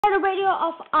The radio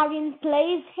of Aryan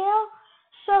Plays here.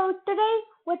 So today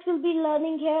what we'll be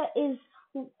learning here is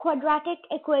quadratic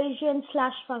equation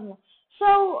slash formula.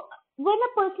 So when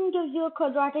a person gives you a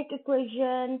quadratic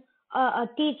equation, a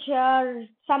teacher,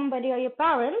 somebody or your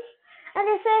parents, and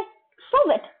they say,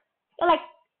 solve it. You're like,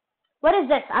 what is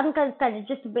this? I don't understand. It's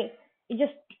just a bit.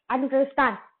 I don't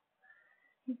understand.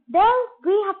 Then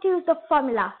we have to use the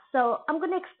formula. So I'm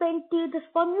going to explain to you this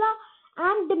formula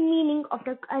and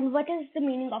what is the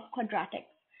meaning of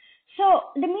quadratics. So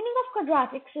the meaning of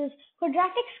quadratics is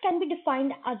quadratics can be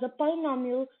defined as a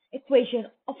polynomial equation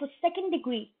of a second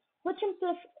degree, which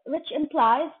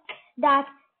implies that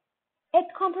it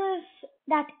comprises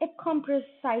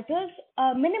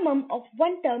a minimum of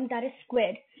one term that is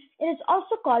squared. It is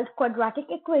also called quadratic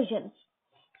equations.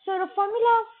 So the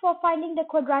formula for finding the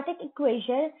quadratic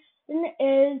equation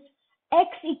is x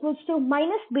equals to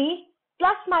minus b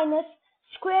plus minus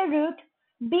square root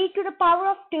b to the power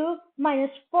of 2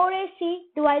 minus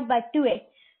 4ac divided by 2a.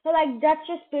 So that's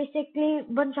just basically a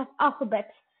bunch of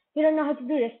alphabets. You don't know how to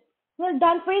do this. Well,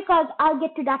 don't worry because I'll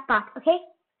get to that part, okay?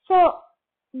 So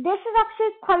this is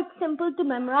actually quite simple to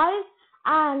memorize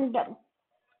and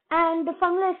the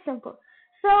formula is simple.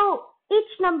 So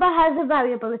each number has a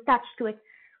variable attached to it,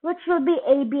 which will be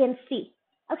a, b, and c.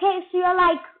 Okay, so you're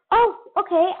like, oh,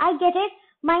 okay, I get it.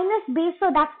 Minus b,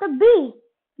 so that's the b.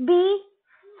 b,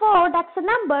 4, that's a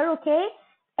number, okay.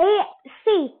 A,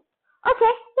 c.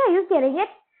 Okay, yeah, you're getting it.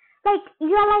 Like,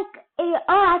 you're like, oh,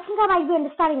 I think I might be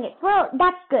understanding it. Well,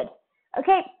 that's good.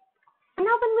 Okay,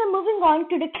 now when we're moving on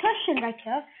to the question right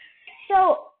here,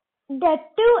 so the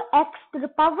 2x to the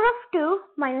power of 2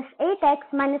 minus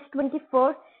 8x minus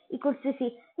 24 equals to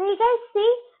c. Now you guys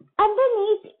see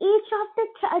underneath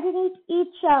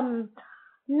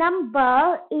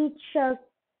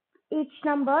each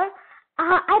number,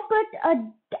 I put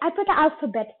an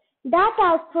alphabet. That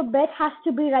alphabet has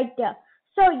to be right there.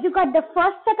 So you got the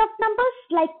first set of numbers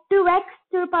like 2x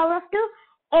to the power of 2,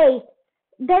 a.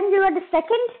 Then you got the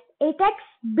second 8x,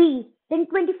 b. Then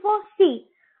 24, c.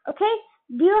 Okay,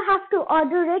 you have to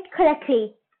order it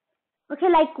correctly. Okay,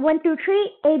 like 1, 2,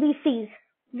 3, A, B, C's.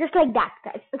 Just like that,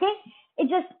 guys. Okay, it's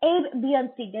just A, B,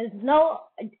 and C. There's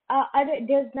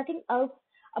there's nothing else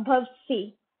above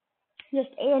C. Just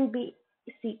A and B,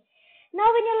 C. Now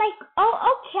when you're like, oh,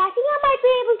 okay, I think I might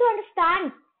be able to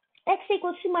understand. X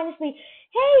equals to minus B.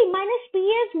 Hey, minus B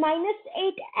is minus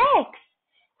 8x.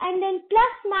 And then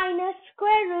plus minus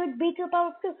square root B to the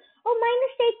power of 2. Oh,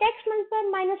 minus 8x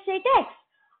minus 8x.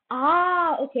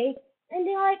 Ah, okay. And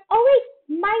then you're like, oh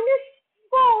wait, minus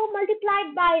 4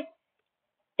 multiplied by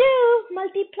 2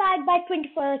 multiplied by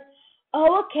 24.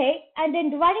 Oh, okay. And then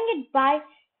dividing it by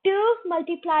 2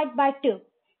 multiplied by 2.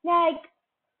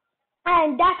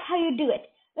 And that's how you do it.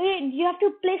 Okay, you have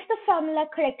to place the formula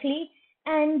correctly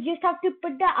and you just have to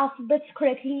put the alphabets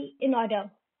correctly in order.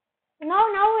 Now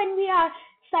when we are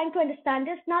trying to understand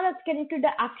this, now let's get into the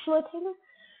actual thing.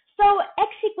 So x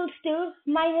equals to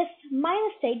minus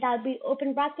 8, that'll be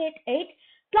open bracket 8,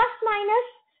 plus minus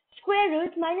square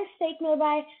root minus 8 multiplied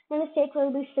by minus 8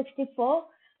 will be 64,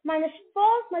 minus 4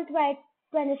 multiplied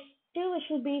by minus 2, which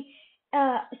will be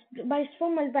minus 4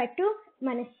 multiplied by 2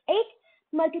 minus 8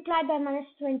 multiplied by minus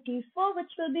 24,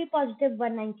 which will be positive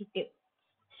 192.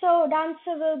 So the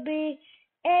answer will be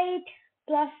 8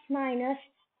 plus minus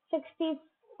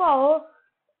 64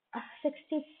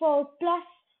 plus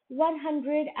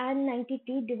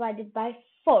 192 divided by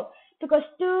 4, because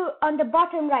 2 on the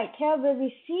bottom right here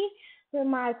where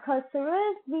my cursor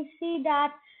is, we see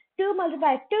that 2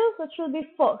 multiplied by 2, which will be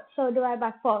 4, so divide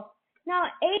by 4. Now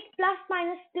 8 plus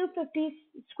minus 250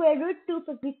 square root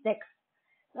 256.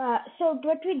 So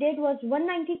what we did was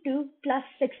 192 plus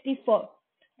 64.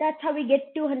 That's how we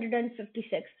get 256.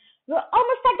 We're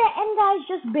almost at the end, guys,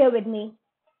 just bear with me.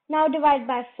 Now divide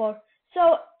by 4.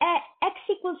 So x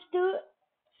equals to,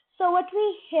 so what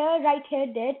we right here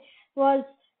did was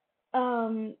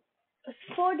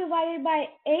 4 divided by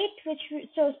 8,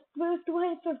 so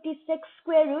 256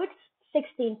 square root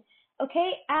 16.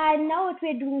 Okay, and now what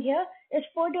we're doing here is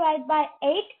 4 divided by 8,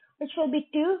 which will be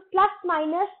 2, plus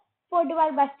minus 4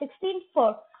 divided by 16,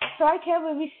 4. So right here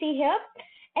where we see here,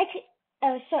 x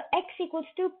equals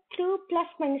to 2 plus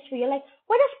minus 3. You're like,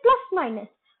 what is plus minus?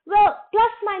 Well,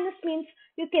 plus minus means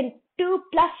you can 2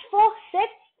 plus 4, 6,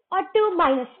 or 2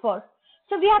 minus 4.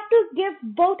 So we have to give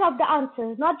both of the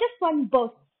answers, not just one,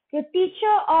 both. Your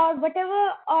teacher or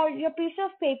whatever, or your piece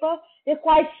of paper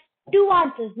requires 2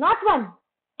 answers, not 1,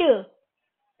 2.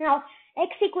 Now,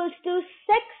 x equals to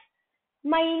 6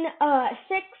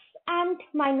 and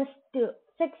minus 2.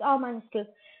 6 or minus 2.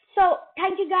 So,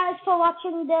 thank you guys for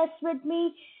watching this with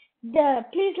me.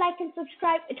 Please like and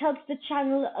subscribe. It helps the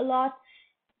channel a lot.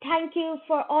 Thank you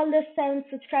for all the 7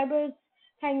 subscribers.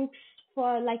 Thanks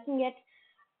for liking it.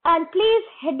 And please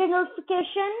hit the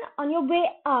notification on your way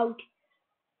out.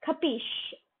 Capiche?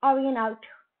 Are we out?